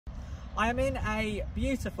I am in a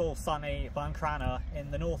beautiful sunny Buncrana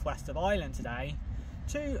in the northwest of Ireland today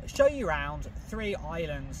to show you around Three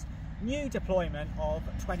Islands' new deployment of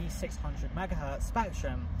 2600 MHz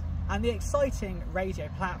spectrum and the exciting radio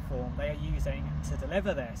platform they are using to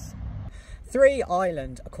deliver this. Three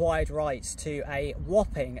Island acquired rights to a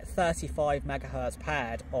whopping 35 MHz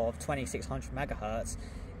pad of 2600 MHz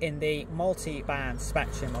in the Multi-Band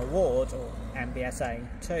Spectrum Award, or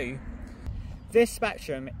MBSA2. This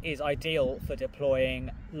spectrum is ideal for deploying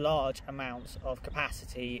large amounts of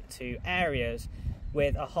capacity to areas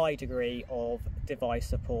with a high degree of device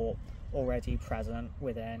support already present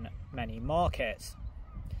within many markets.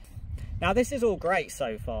 Now, this is all great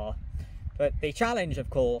so far, but the challenge, of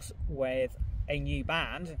course, with a new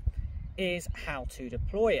band is how to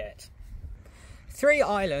deploy it. Three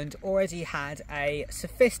Island already had a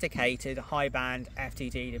sophisticated high-band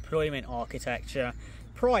FDD deployment architecture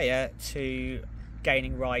prior to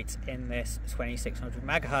gaining rights in this 2600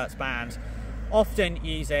 MHz band, often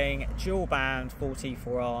using dual-band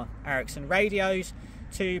 44R Ericsson radios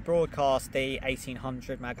to broadcast the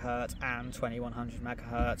 1800 MHz and 2100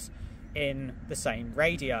 MHz in the same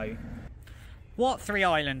radio. What Three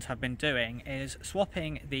Island have been doing is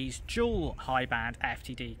swapping these dual high-band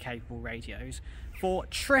FDD capable radios for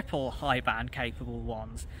triple high-band capable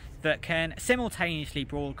ones that can simultaneously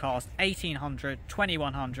broadcast 1800,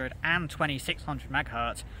 2100 and 2600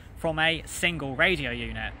 MHz from a single radio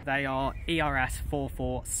unit. They are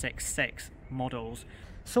ERS4466 models.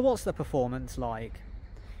 So what's the performance like?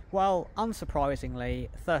 Well, unsurprisingly,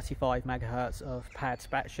 35 MHz of paired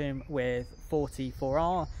spectrum with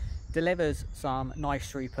 44R delivers some nice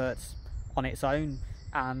throughputs on its own,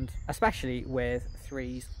 and especially with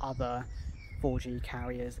Three's other 4G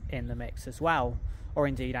carriers in the mix as well, or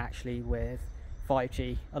indeed actually with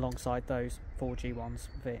 5G alongside those 4G ones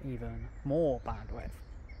for even more bandwidth.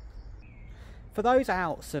 For those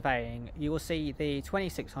out surveying, you will see the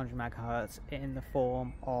 2600 MHz in the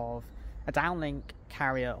form of a downlink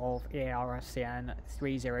carrier of Ericsson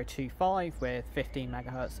 3025 with 15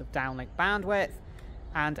 MHz of downlink bandwidth,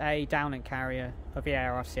 and a downlink carrier of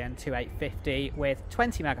Ericsson 2850 with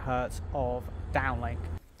 20 MHz of downlink.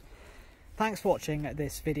 Thanks for watching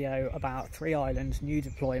this video about Three Island's new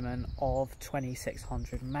deployment of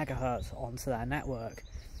 2600 MHz onto their network.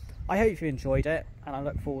 I hope you enjoyed it, and I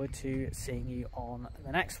look forward to seeing you on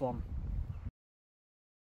the next one.